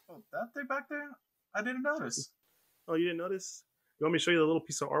 Oh, that thing back there, I didn't notice. oh, you didn't notice? You want me to show you the little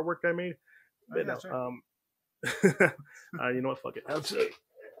piece of artwork I made? Oh But yeah, no. sure. You know what? Fuck it. I'll show you.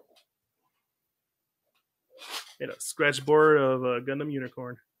 Made a scratch board of a Gundam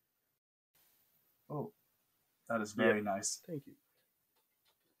unicorn. Oh, that is Yeah. very nice. Thank you.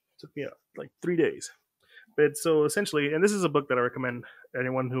 Took me like 3 days. But so essentially, and this is a book that I recommend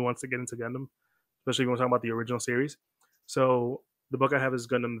anyone who wants to get into Gundam, especially if you want to talk about the original series. So the book I have is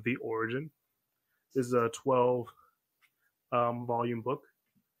Gundam: The Origin. This is a 12 volume book.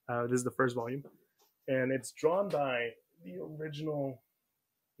 This is the first volume, and it's drawn by the original.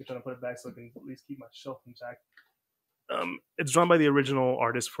 I'm trying to put it back so I can at least keep my shelf intact. It's drawn by the original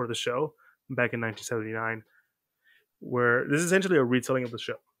artist for the show back in 1979, where this is essentially a retelling of the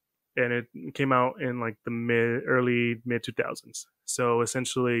show, and it came out in like the early mid 2000s. So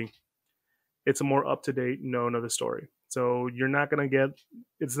essentially, it's a more up to date known of the story. So you're not gonna get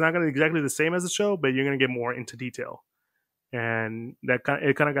it's not gonna be exactly the same as the show, but you're gonna get more into detail. And that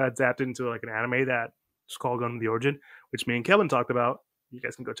it kind of got adapted into like an anime that's called Gundam: The Origin, which me and Kevin talked about. You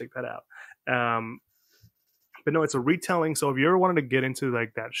guys can go check that out. But no, it's a retelling. So if you ever wanted to get into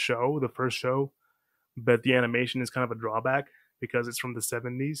like that show, the first show, but the animation is kind of a drawback because it's from the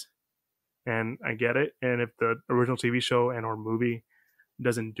 70s, and I get it. And if the original TV show and or movie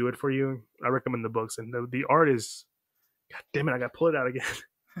doesn't do it for you, I recommend the books. And the art is, god damn it, I got to pull it out again.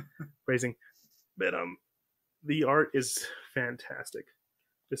 Phrasing, but the art is fantastic.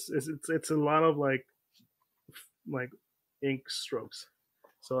 It's a lot of like ink strokes.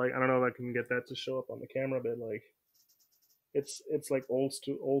 So like I don't know if I can get that to show up on the camera, but like it's like old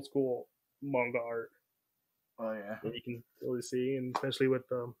school manga art. Oh yeah. That you can really see, and especially with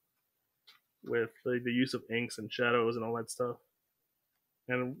the use of inks and shadows and all that stuff.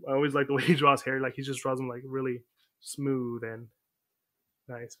 And I always like the way he draws hair. Like he just draws them like really smooth and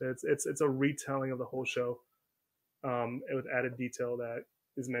nice. But it's a retelling of the whole show, with added detail that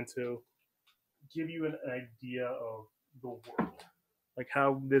is meant to give you an idea of the world, like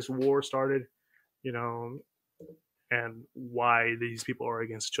how this war started, you know, and why these people are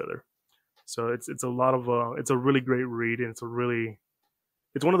against each other. So it's a lot of it's a really great read, and it's one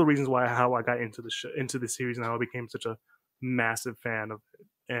of the reasons why how I got into into the series and how I became such a massive fan of it,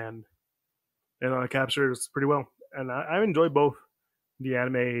 and I captured it pretty well. And I enjoy both the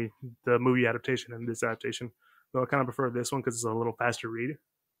anime, the movie adaptation, and this adaptation. Though I kind of prefer this one because it's a little faster read.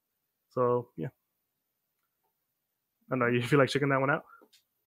 So yeah, I don't know. You feel like checking that one out?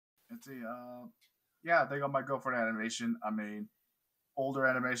 Let's see. Yeah, I think I might go for an animation. I mean, older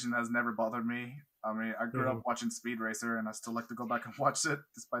animation has never bothered me. I mean, I grew up watching Speed Racer, and I still like to go back and watch it,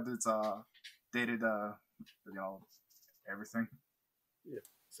 despite its dated, everything. Yeah.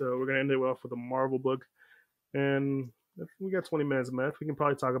 So we're gonna end it off with a Marvel book, and we got 20 minutes left. We can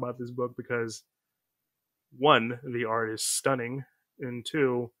probably talk about this book because one, the art is stunning, and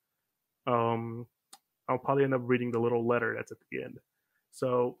two, I'll probably end up reading the little letter that's at the end.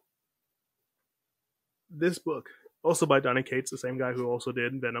 So this book, also by Donny Cates, the same guy who also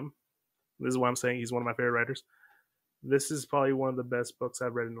did Venom. This is why I'm saying he's one of my favorite writers. This is probably one of the best books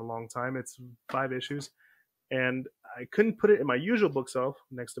I've read in a long time. It's 5 issues, and I couldn't put it in my usual bookshelf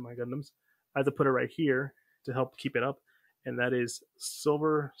next to my Gundams. I had to put it right here to help keep it up, and that is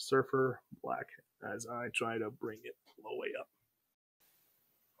Silver Surfer Black, as I try to bring it all the way up.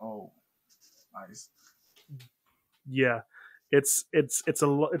 Oh, nice. Yeah, it's a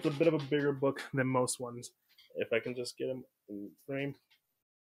bit of a bigger book than most ones. If I can just get him in frame.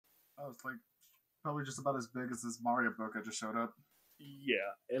 Oh, it's like probably just about as big as this Mario book I just showed up.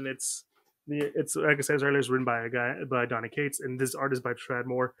 Yeah, and it's like I said earlier, it's written by Donny Cates, and this art is by Trad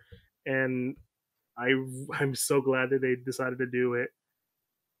Moore, and I'm so glad that they decided to do it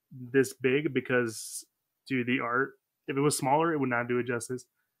this big because, dude, the art, if it was smaller, it would not do it justice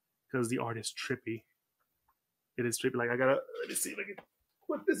because the art is trippy. It is trippy. Like let me see if I can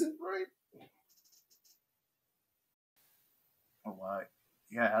put this in right. Oh wow.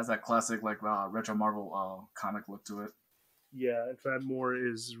 Yeah, it has that classic retro Marvel comic look to it. Yeah, and Trad Moore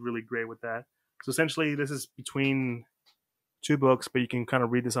is really great with that. So essentially, this is between two books, but you can kind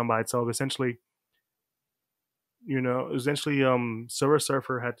of read this on by itself. Essentially, Silver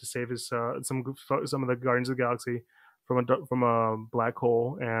Surfer had to save his some of the Guardians of the Galaxy from a black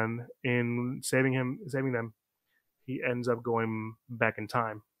hole, and in saving them, he ends up going back in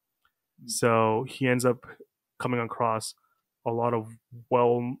time. So he ends up coming across a lot of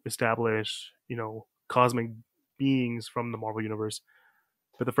well-established, cosmic beings from the Marvel universe,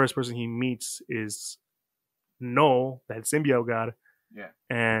 but the first person he meets is Null, that symbiote god, Yeah.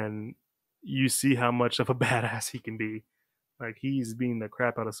 and you see how much of a badass he can be. Like he's beating the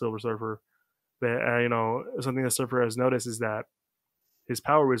crap out of Silver Surfer. But something that Surfer has noticed is that his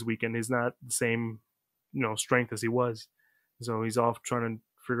power is weakened. He's not the same, strength as he was. So he's off trying to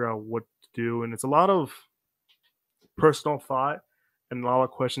figure out what to do, and it's a lot of personal thought and a lot of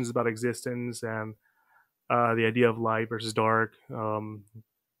questions about existence and the idea of light versus dark.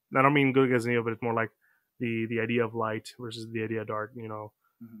 I don't mean good against evil, but it's more like the idea of light versus the idea of dark.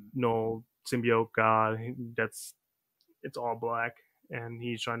 No symbiote god. It's all black, and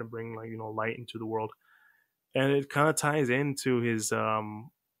he's trying to bring light into the world, and it kind of ties into his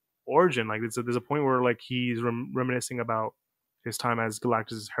origin. Like there's a point where like he's reminiscing about his time as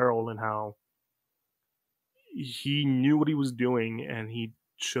Galactus' herald and how he knew what he was doing and he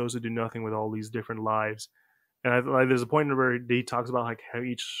chose to do nothing with all these different lives. And there's a point where he talks about like how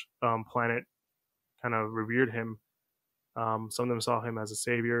each planet kind of revered him. Some of them saw him as a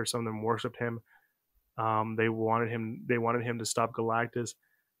savior. Some of them worshipped him. They wanted him. They wanted him to stop Galactus,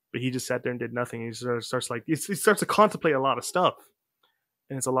 but he just sat there and did nothing. He starts to contemplate a lot of stuff,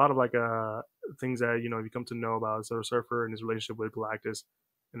 and it's a lot of like things that you come to know about Silver Surfer and his relationship with Galactus,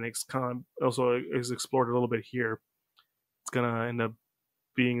 and it's kind of also is explored a little bit here. It's gonna end up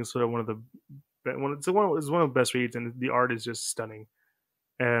being sort of one of the best reads, and the art is just stunning.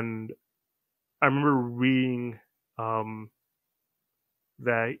 And I remember reading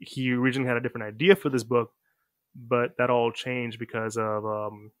that he originally had a different idea for this book, but that all changed because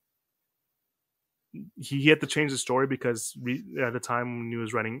of he had to change the story because at the time when he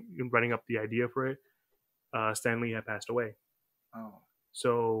was writing up the idea for it, Stan Lee had passed away. Oh.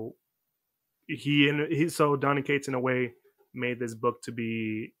 So so Donny Cates in a way made this book to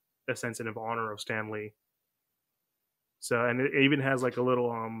be a sensitive honor of Stan Lee. So, and it even has like a little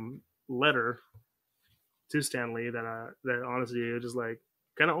letter to Stan Lee that honestly it just like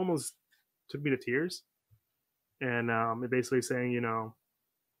kind of almost took me to tears. And it basically saying,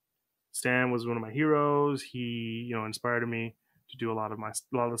 Stan was one of my heroes. He, inspired me to do a lot of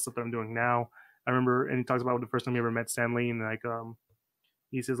the stuff that I'm doing now. I remember, and he talks about the first time he ever met Stan Lee, and like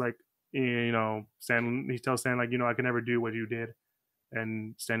he says like, Stan. He tells Stan like, I can never do what you did,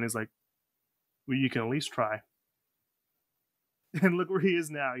 and Stan is like, well, you can at least try. And look where he is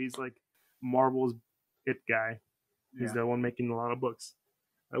now. He's like Marvel's it guy. He's the one making a lot of books.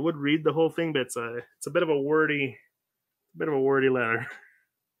 I would read the whole thing, but it's a bit of a wordy letter.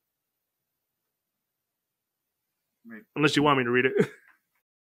 Unless you want me to read it.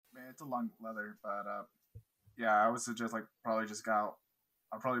 Man, it's a long letter, but yeah, I would suggest like probably just go.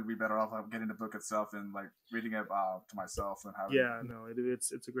 I'll probably be better off getting the book itself and like reading it to myself and having. Yeah, no,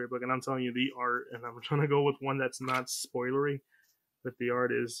 it's a great book, and I'm telling you, the art, and I'm trying to go with one that's not spoilery, but the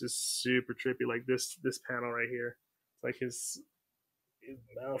art is just super trippy. Like this panel right here, it's like his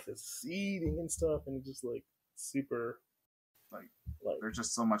mouth is seething and stuff, and it's just like super. Like there's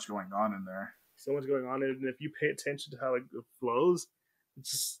just so much going on in there. So much going on, and if you pay attention to how it flows,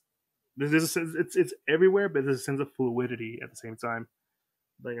 it's just there's a sense, it's everywhere, but there's a sense of fluidity at the same time.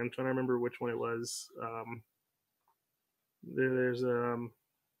 Like I'm trying to remember which one it was. There's a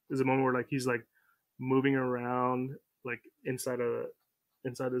moment where like he's like moving around like inside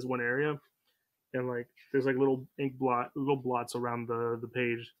this one area, and like there's like little blots around the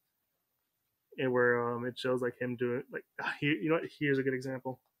page, and where it shows like him doing like here. You know what? Here's a good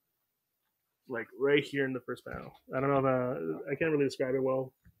example. Like right here in the first panel. I don't know if I can't really describe it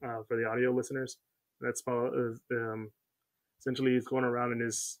well for the audio listeners. That's essentially he's going around and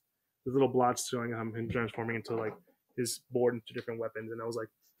his little blots showing him transforming into like his board into different weapons, and I was like,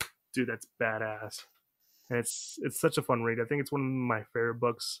 dude, that's badass. And it's such a fun read. I think it's one of my favorite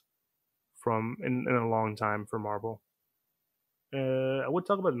books from in a long time for Marvel. I would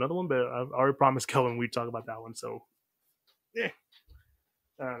talk about another one, but I already promised Kelvin we'd talk about that one. So, yeah,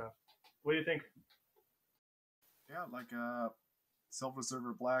 I don't know. What do you think? Yeah, like Silver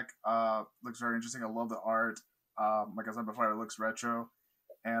Surfer Black looks very interesting. I love the art. Like I said before, it looks retro,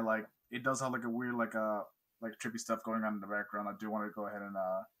 and like it does have like a weird like trippy stuff going on in the background. I do want to go ahead and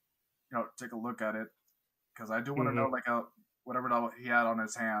take a look at it because I do want to know like whatever he had on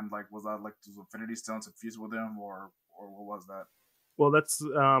his hand, like was that like those Infinity Stones infused with him or what was that? Well, that's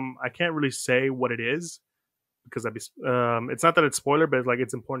I can't really say what it is because it's not that it's spoiler, but it's like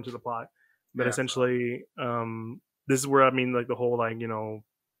it's important to the plot. But essentially, this is where I mean like the whole like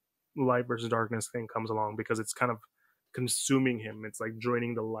light versus darkness thing comes along because it's kind of consuming him. It's like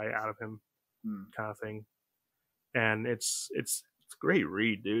draining the light out of him, kind of thing. And it's a great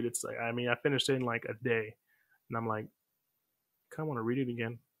read, dude. It's like I mean I finished it in like a day, and I'm like, kind of want to read it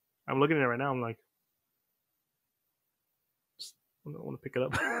again. I'm looking at it right now. I'm like, just want to pick it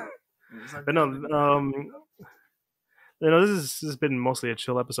up. But no, this has been mostly a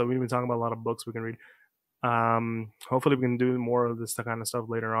chill episode. We've been talking about a lot of books we can read. Hopefully we can do more of this kind of stuff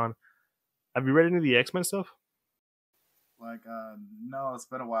later on. Have you read any of the X-Men stuff? No, it's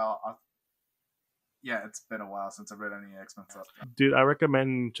been a while. Yeah, it's been a while since I've read any X-Men stuff. Dude, I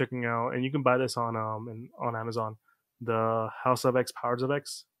recommend checking out, and you can buy this on Amazon, the House of X, Powers of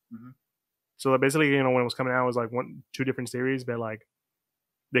X. Mm-hmm. So basically, when it was coming out, it was like two different series, but like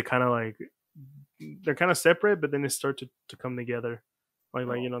they're kind of separate, but then they start to come together.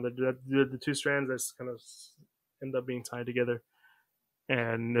 The two strands that's kind of end up being tied together,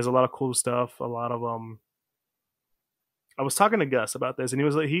 and there's a lot of cool stuff. A lot of I was talking to Gus about this, and he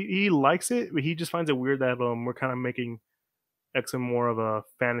was like, he likes it, but he just finds it weird that we're kind of making X-Men more of a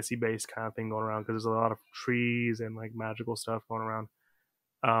fantasy based kind of thing going around because there's a lot of trees and like magical stuff going around.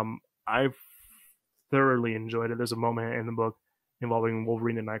 I've thoroughly enjoyed it. There's a moment in the book involving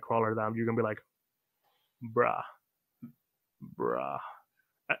Wolverine and Nightcrawler that you're gonna be like, bruh.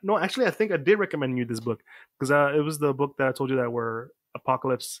 No, actually, I think I did recommend you this book because it was the book that I told you that where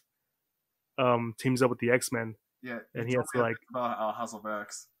Apocalypse teams up with the X-Men. Yeah, and he has to like about House of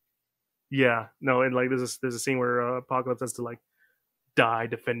X. Yeah, no, and like there's a scene where Apocalypse has to like die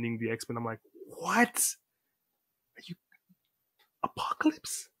defending the X-Men. I'm like, what? Are you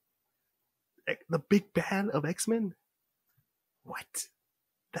Apocalypse? The big bad of X-Men? What?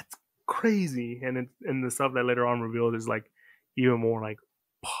 That's crazy. And the stuff that later on revealed is like even more like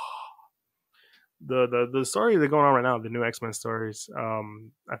the story they're going on right now, the new X-Men stories.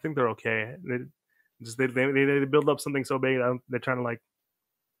 I think they're okay. They build up something so big that they're trying to like.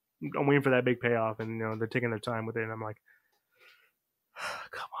 I'm waiting for that big payoff, and they're taking their time with it. And I'm like,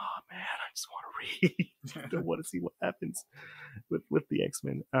 come on, man! I just want to read. I want to see what happens with the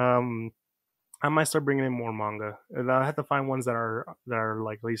X-Men. I might start bringing in more manga. And I have to find ones that are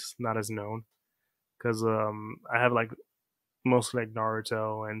like at least not as known, because I have like mostly like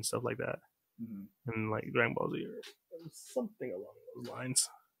Naruto and stuff like that, and like Dragon Ball Z or something along those lines.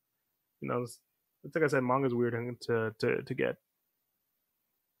 It's like I said, manga's weird to get.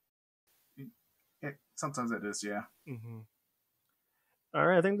 Sometimes it is, yeah. Mm-hmm. All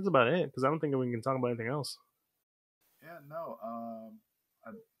right, I think that's about it because I don't think we can talk about anything else. Yeah, no.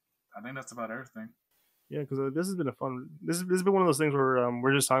 I think that's about everything. Yeah, because this has been a fun. This has been one of those things where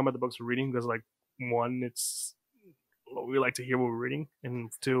we're just talking about the books we're reading because, like, one, it's we like to hear what we're reading,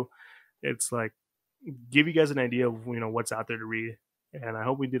 and two, it's like give you guys an idea of what's out there to read, and I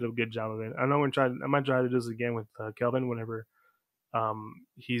hope we did a good job of it. I know I might try to do this again with Kelvin whenever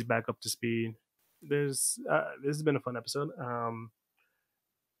he's back up to speed. This has been a fun episode.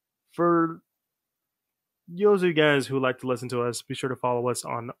 For those of you guys who like to listen to us, be sure to follow us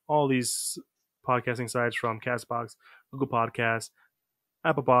on all these podcasting sites from Castbox, Google Podcasts,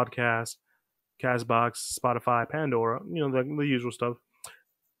 Apple Podcasts, Castbox, Spotify, Pandora, the usual stuff.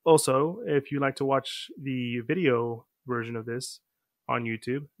 Also, if you like to watch the video version of this on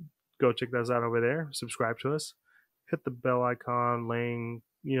YouTube, go check those out over there. Subscribe to us. Hit the bell icon,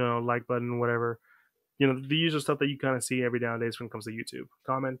 like button, whatever. The usual stuff that you kind of see every nowadays when it comes to YouTube.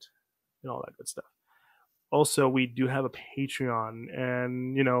 Comment and all that good stuff. Also, we do have a Patreon,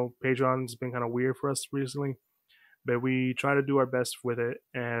 and Patreon's been kind of weird for us recently, but we try to do our best with it,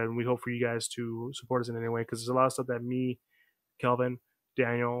 and we hope for you guys to support us in any way because there's a lot of stuff that me, Kelvin,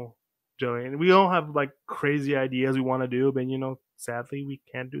 Daniel, Joey, and we all have like crazy ideas we want to do, but sadly we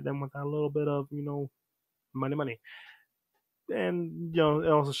can't do them without a little bit of money. And it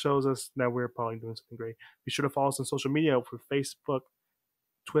also shows us that we're probably doing something great. Be sure to follow us on social media for Facebook,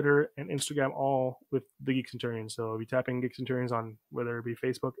 Twitter, and Instagram, all with the Geek Centurions. So if you type in Geek Centurions on whether it be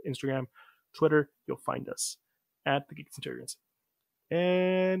Facebook, Instagram, Twitter, you'll find us at the Geek Centurions.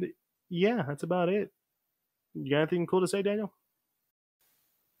 And yeah, that's about it. You got anything cool to say, Daniel?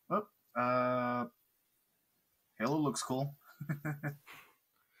 Halo looks cool.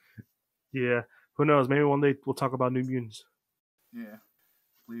 Yeah, who knows? Maybe one day we'll talk about New Mutants. Yeah,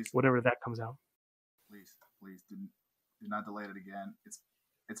 please. Whatever that comes out. Please do not delay it again.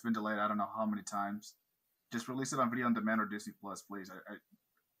 It's been delayed. I don't know how many times. Just release it on video on demand or Disney Plus, please. I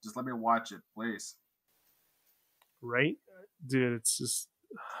just let me watch it, please. Right, dude. It's just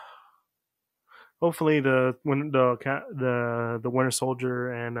hopefully the Winter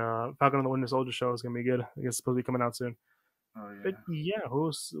Soldier and Falcon and the Winter Soldier show is gonna be good. I guess it's supposed to be coming out soon. Oh yeah. But yeah,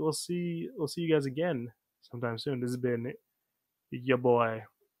 we'll see you guys again sometime soon. This has been your boy.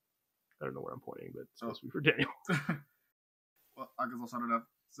 I don't know where I'm pointing, but it's supposed to be for Daniel. Well, I guess I'll start it up.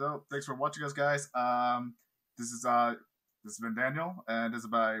 So thanks for watching us, guys. This is This has been Daniel, and this is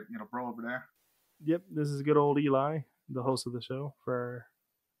by bro over there. Yep, this is good old Eli, the host of the show for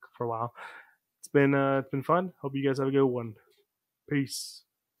a while. It's been fun. Hope you guys have a good one. Peace.